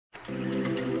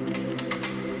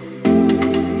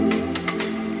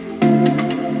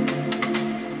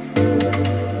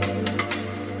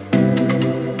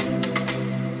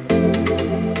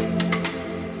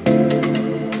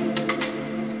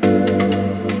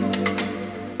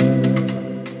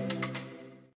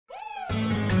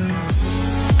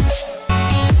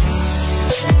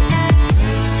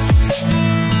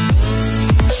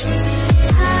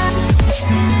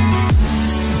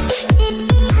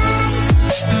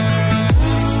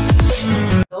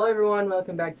everyone,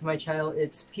 welcome back to my channel.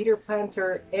 It's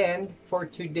Peterplanter, and for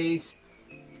today's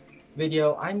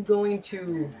video I'm going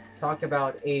to talk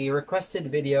about a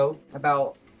requested video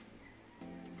about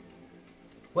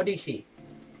what do you see?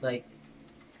 Like,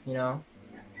 you know,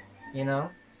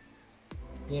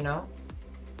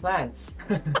 plants.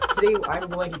 Today I'm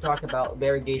going to talk about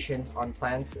variegations on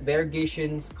plants.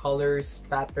 Variegations, colors,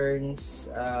 patterns,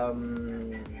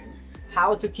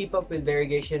 how to keep up with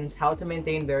variegations, how to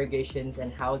maintain variegations,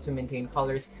 and how to maintain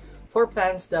colors for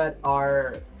plants that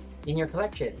are in your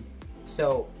collection.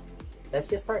 So let's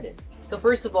get started. So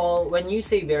first of all, when you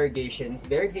say variegations,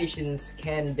 variegations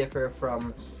can differ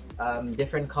from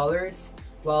different colors.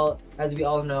 Well, as we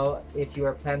all know, if you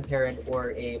are a plant parent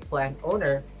or a plant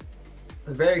owner,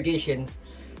 variegations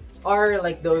are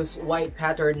like those white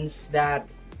patterns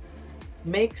that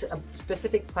makes a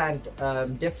specific plant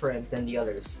different than the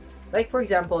others. Like for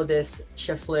example, this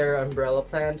Scheffler umbrella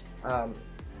plant,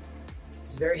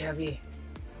 it's very heavy.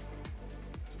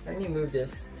 Let me move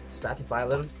this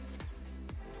spathiphyllum.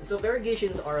 So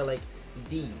variegations are like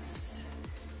these.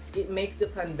 It makes the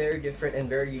plant very different and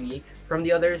very unique from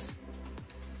the others.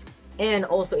 And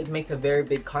also it makes a very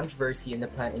big controversy in the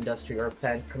plant industry or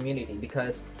plant community,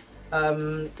 because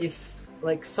if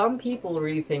like some people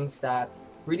really think that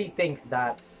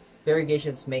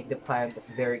variegations make the plant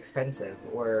very expensive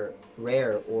or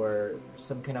rare or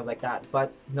some kind of like that,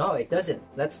 but no, it doesn't.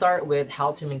 Let's start with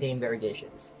how to maintain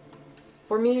variegations.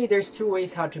 For me, there's two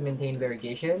ways how to maintain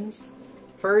variegations.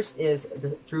 First is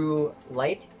through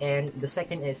light, and the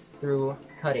second is through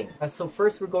cutting. So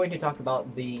first we're going to talk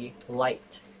about the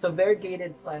light. So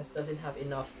variegated plants doesn't have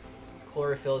enough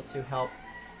chlorophyll to help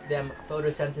them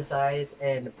photosynthesize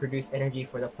and produce energy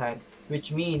for the plant,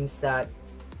 which means that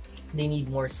they need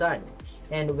more sun.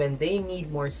 And when they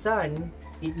need more sun,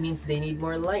 it means they need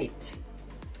more light.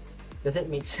 Does it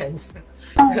make sense?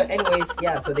 Anyways,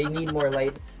 yeah, so they need more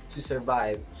light to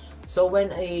survive. So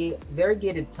when a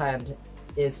variegated plant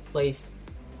is placed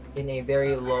in a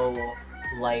very low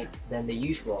light than the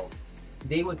usual,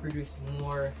 they would produce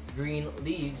more green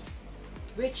leaves,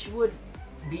 which would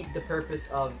beat the purpose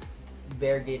of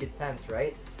variegated plants,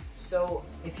 right? So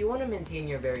if you want to maintain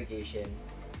your variegation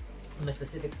on a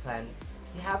specific plant,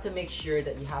 you have to make sure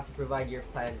that you have to provide your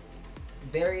plant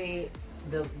the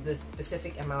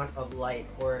specific amount of light,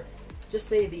 or just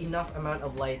say the enough amount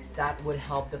of light that would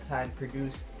help the plant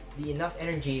produce the enough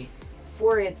energy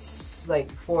for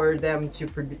them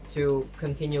to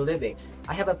continue living.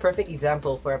 I have a perfect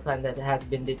example for a plant that has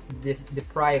been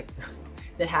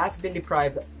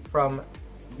deprived from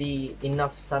the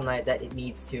enough sunlight that it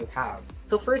needs to have.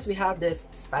 So first we have this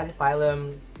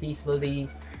spathiphyllum peace lily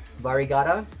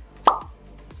variegata.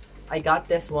 I got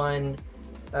this one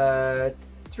 2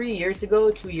 years ago.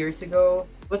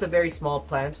 It was a very small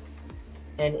plant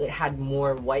and it had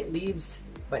more white leaves,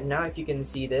 but now if you can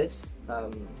see this,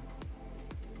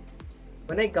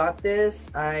 when I got this,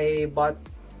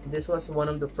 this was one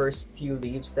of the first few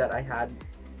leaves that I had.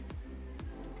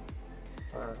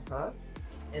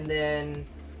 And then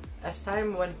as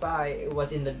time went by, it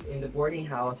was in the boarding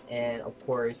house, and of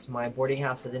course my boarding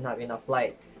house doesn't have enough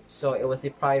light, so it was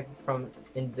deprived from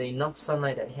the enough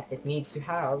sunlight that it needs to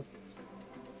have,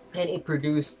 and it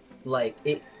produced, like,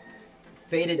 it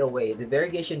faded away. The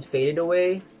variegation faded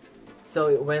away, so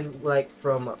it went like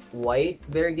from white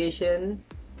variegation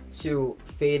to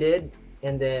faded,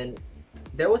 and then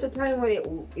there was a time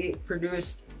when it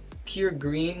produced pure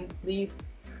green leaf.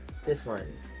 This one.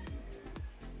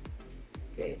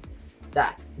 Okay,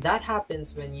 that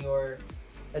happens when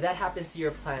that happens to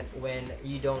your plant when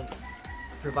you don't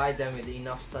provide them with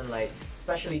enough sunlight,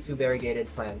 especially to variegated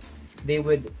plants. They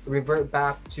would revert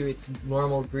back to its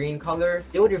normal green color.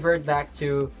 They would revert back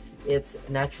to its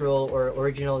natural or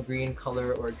original green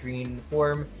color or green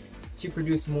form to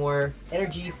produce more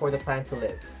energy for the plant to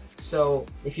live. So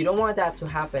if you don't want that to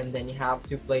happen, then you have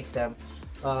to place them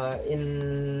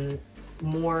in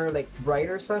more like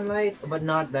brighter sunlight, but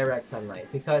not direct sunlight,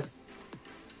 because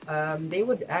they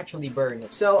would actually burn.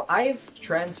 So I've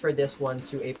transferred this one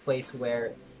to a place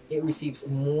where it receives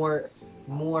more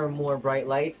bright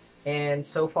light, and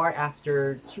so far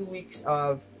after 2 weeks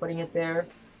of putting it there,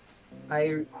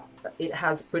 it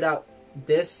has put out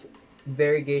this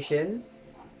variegation.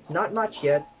 Not much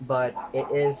yet, but it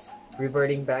is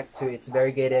reverting back to its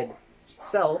variegated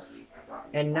self.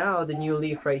 And now the new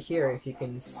leaf right here, if you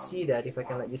can see that, if I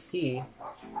can let you see,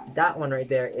 that one right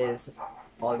there is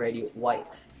already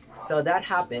white. So that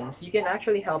happens. You can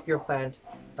actually help your plant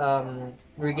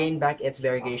regain back its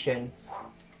variegation.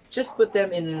 Just put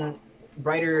them in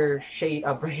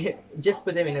just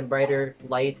put them in a brighter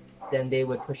light, then they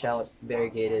would push out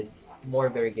variegated more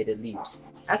variegated leaves.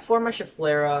 As for my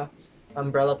Schefflera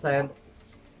umbrella plant,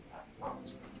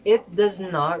 it does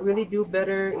not really do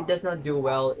better. It does not do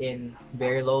well in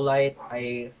very low light.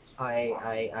 I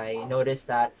noticed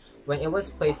that when it was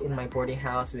placed in my boarding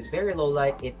house with very low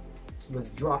light, it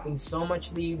was dropping so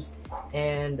much leaves,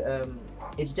 and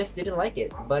it just didn't like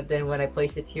it. But then when I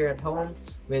placed it here at home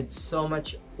with so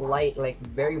much light, like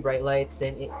very bright light,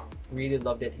 then it really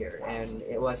loved it here, and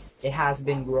it has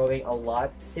been growing a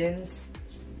lot since.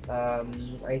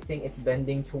 I think it's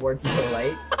bending towards the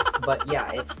light, but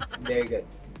yeah, it's very good.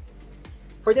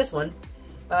 For this one,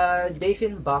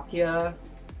 Dieffenbachia,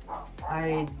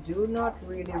 I do not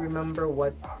really remember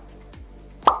what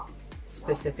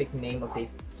specific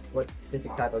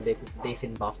type of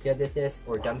Dieffenbachia this is,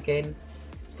 or dumbcane.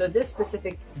 So this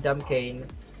specific dumbcane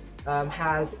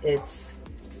has its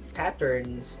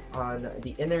patterns on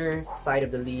the inner side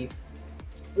of the leaf,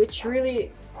 which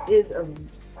really is a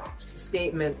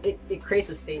statement. It creates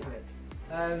a statement.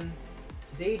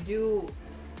 They do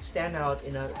stand out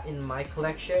in my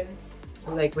collection.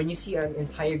 Like when you see an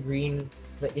entire green,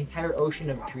 the entire ocean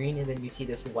of green, and then you see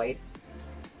this white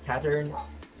pattern,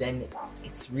 then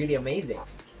it's really amazing.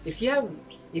 If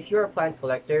you're a plant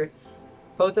collector,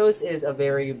 pothos is a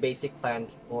very basic plant,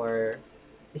 or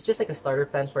it's just like a starter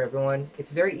plant for everyone.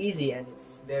 It's very easy and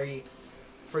it's very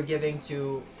forgiving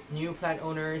to new plant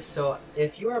owners. So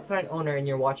if you're a plant owner and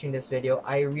you're watching this video,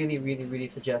 I really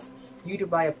suggest you to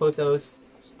buy a pothos.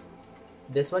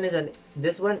 This one is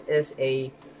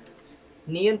a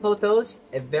neon pothos,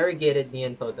 a variegated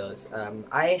neon pothos.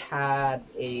 I had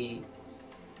a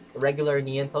regular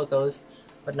neon pothos,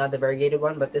 but not the variegated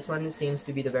one. But this one seems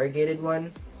to be the variegated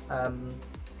one.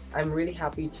 I'm really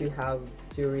happy to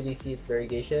really see its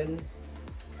variegation.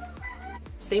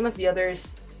 Same as the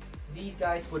others, these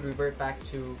guys would revert back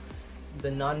to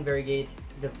the non-variegated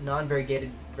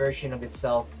version of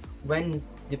itself when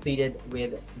depleted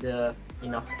with the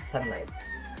enough sunlight.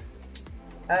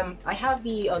 I have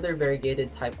the other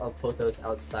variegated type of pothos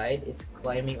outside. It's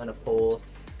climbing on a pole,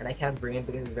 and I can't bring it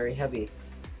because it's very heavy.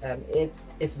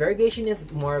 Its variegation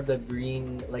is more of the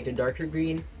green, like the darker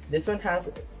green. This one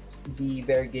has the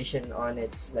variegation on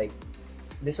its, like,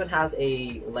 this one has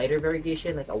a lighter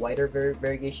variegation, like a wider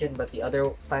variegation, but the other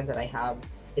plant that I have,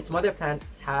 its mother plant,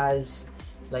 has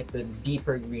like the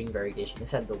deeper green variegation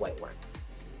instead of the white one.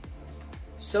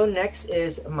 So next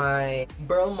is my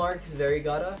Burl Marx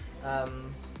Variegata.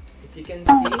 If you can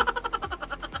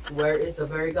see, where is the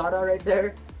Variegata right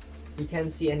there? You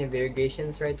can't see any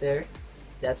variegations right there.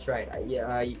 That's right.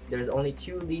 There's only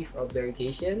 2 leaf of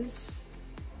variegations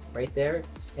right there,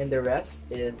 and the rest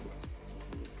is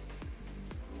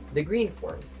the green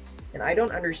form. And I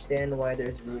don't understand why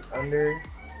there's roots under.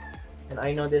 And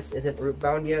I know this isn't root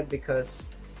bound yet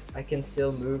because I can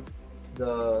still move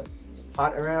the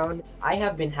pot around. I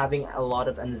have been having a lot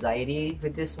of anxiety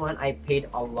with this one. I paid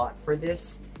a lot for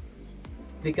this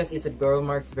because it's a Burl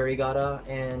Marx Variegata,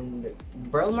 and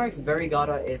Burl Marx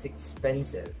Variegata is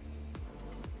expensive.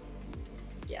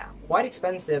 Yeah, quite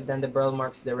expensive than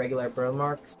the regular Burl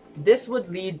Marx. This would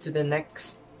lead to the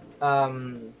next, what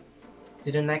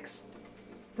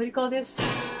do you call this?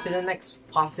 To the next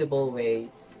possible way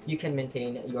you can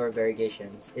maintain your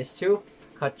variegations is to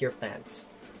cut your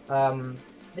plants.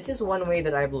 This is one way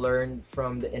that I've learned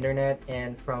from the internet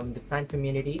and from the plant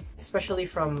community, especially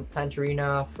from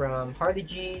Planterina, from Harley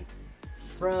G,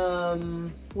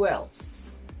 from who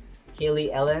else?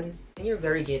 Kaylee Ellen. In your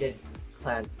variegated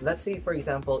plant, let's say for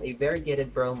example a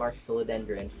variegated Burl Marx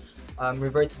philodendron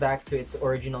reverts back to its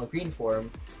original green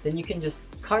form, then you can just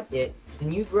cut it. The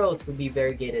new growth would be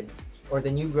variegated, or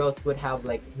the new growth would have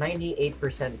like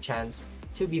 98% chance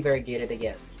to be variegated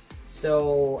again.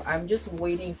 So I'm just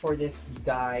waiting for this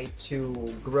guy to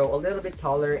grow a little bit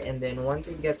taller, and then once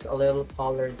it gets a little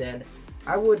taller, then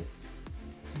I would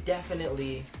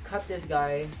definitely cut this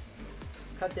guy,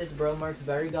 cut this Burl Marx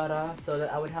Variegata, so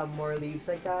that I would have more leaves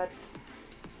like that.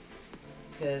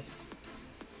 Because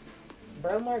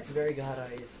Burl Marx Variegata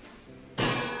is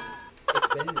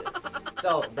expensive.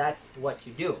 So that's what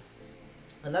you do.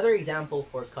 Another example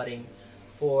for cutting,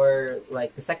 for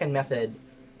like the second method,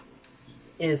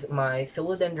 is my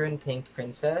Philodendron Pink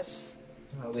Princess,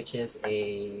 which is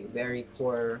a very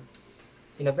poor,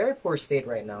 in a very poor state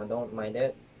right now. Don't mind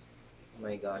it. Oh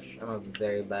my gosh, I'm a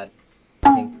very bad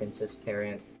Pink Princess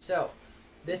parent. So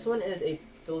this one is a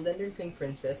Philodendron Pink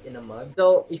Princess in a mug.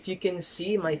 So if you can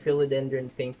see, my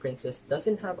Philodendron Pink Princess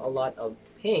doesn't have a lot of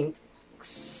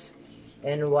pinks.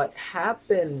 And what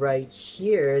happened right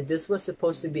here, this was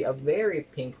supposed to be a very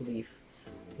pink leaf,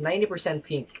 90%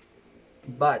 pink,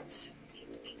 but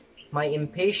my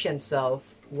impatient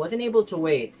self wasn't able to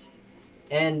wait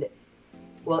And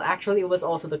well, actually, it was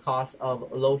also the cause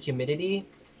of low humidity.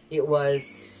 It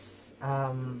was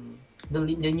the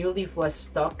new leaf was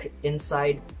stuck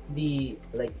inside the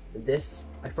like this.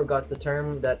 I forgot the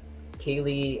term that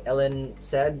Kaylee Ellen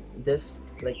said. This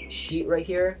like sheet right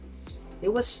here, it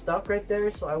was stuck right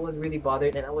there. So I was really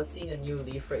bothered, and I was seeing a new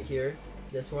leaf right here,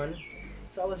 this one.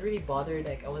 So I was really bothered.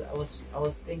 Like I was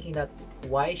thinking that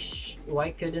why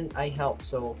couldn't I help?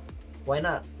 So why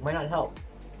not help?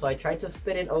 So I tried to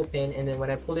split it open, and then when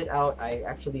I pulled it out, I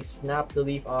actually snapped the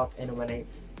leaf off, and when I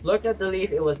looked at the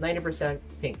leaf, it was 90%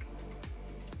 pink.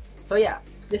 So yeah,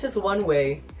 this is one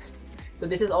way. So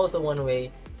this is also one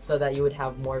way so that you would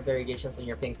have more variegations on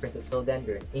your pink princess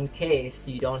philodendron, in case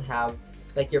you don't have,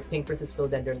 like, your pink princess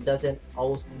philodendron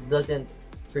doesn't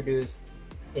produce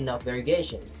enough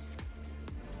variegations.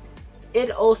 It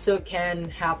also can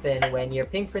happen when your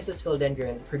pink princess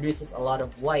philodendron produces a lot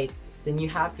of white. Then you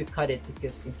have to cut it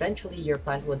because eventually your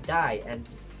plant will die,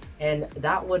 and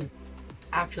that would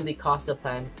actually cause the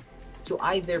plant to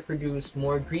either produce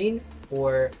more green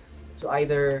or to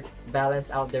either balance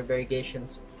out their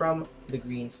variegations from the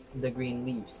green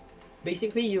leaves.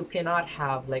 Basically, you cannot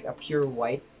have like a pure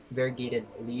white variegated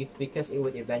leaf because it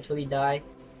would eventually die.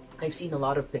 I've seen a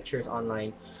lot of pictures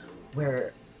online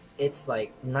where it's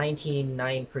like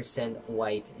 99%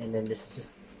 white, and then this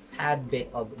just tad bit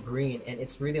of green, and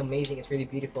it's really amazing, it's really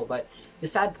beautiful. But the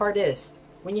sad part is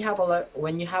when you have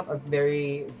a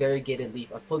very variegated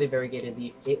leaf, a fully variegated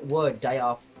leaf, it would die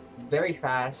off very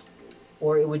fast,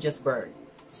 or it would just burn.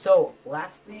 So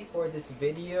lastly, for this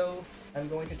video, I'm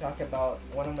going to talk about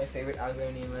one of my favorite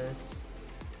aglaonemas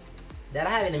that I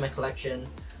have in my collection.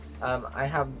 I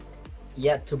have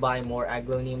yet to buy more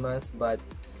aglaonemas, but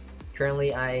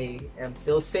currently I am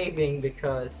still saving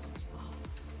because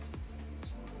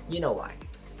you know why.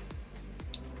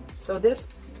 So this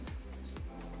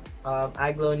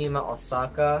aglaonema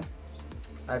Osaka,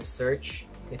 I've searched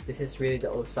if this is really the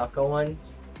Osaka one.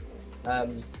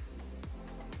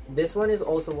 This one is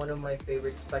also one of my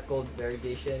favorite speckled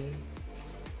variegation.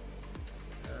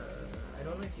 I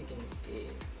don't know if you can see.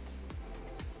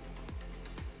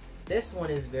 This one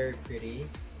is very pretty,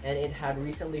 and it had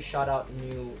recently shot out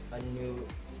a new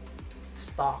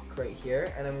stock right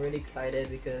here, and I'm really excited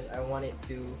because I want it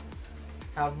to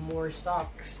have more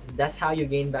stocks. That's how you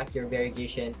gain back your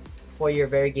variegation for your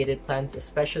variegated plants,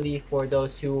 especially for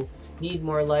those who need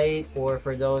more light or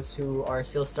for those who are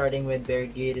still starting with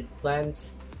variegated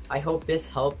plants. I hope this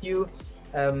helped you.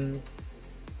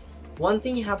 One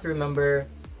thing you have to remember,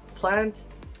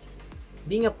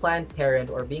 being a plant parent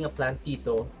or being a plant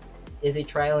tito is a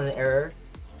trial and error.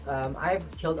 I've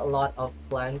killed a lot of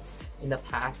plants in the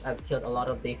past. I've killed a lot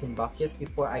of Dieffenbachs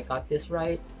before I got this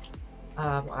right.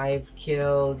 I've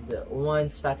killed one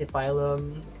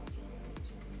Spathiphyllum,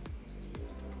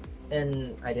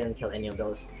 and I didn't kill any of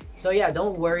those. So yeah,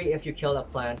 don't worry if you kill a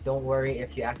plant. Don't worry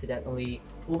if you accidentally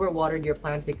overwatered your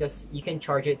plant, because you can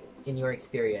charge it in your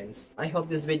experience. I hope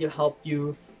this video helped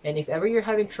you, and if ever you're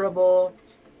having trouble,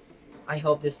 I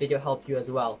hope this video helped you as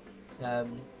well.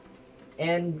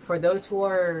 And for those who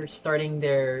are starting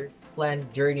their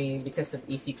plant journey because of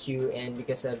ECQ and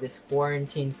because of this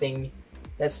quarantine thing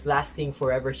that's lasting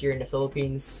forever here in the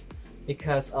Philippines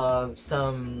because of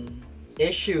some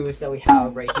issues that we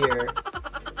have right here,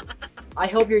 I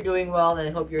hope you're doing well, and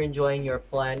I hope you're enjoying your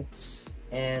plants.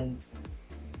 And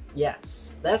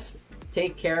yes, let's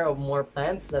take care of more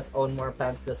plants, let's own more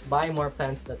plants, let's buy more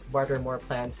plants, let's barter more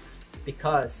plants,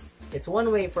 because it's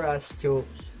one way for us to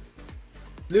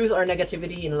lose our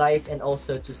negativity in life and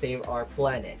also to save our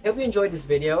planet. I hope you enjoyed this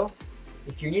video.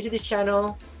 If you're new to this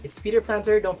channel, it's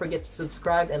Peterplanter. Don't forget to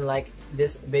subscribe and like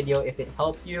this video if it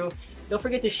helped you. Don't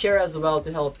forget to share as well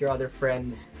to help your other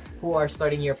friends who are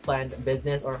starting your plant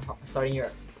business or starting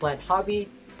your plant hobby.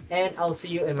 And I'll see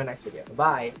you in my next video.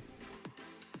 Bye!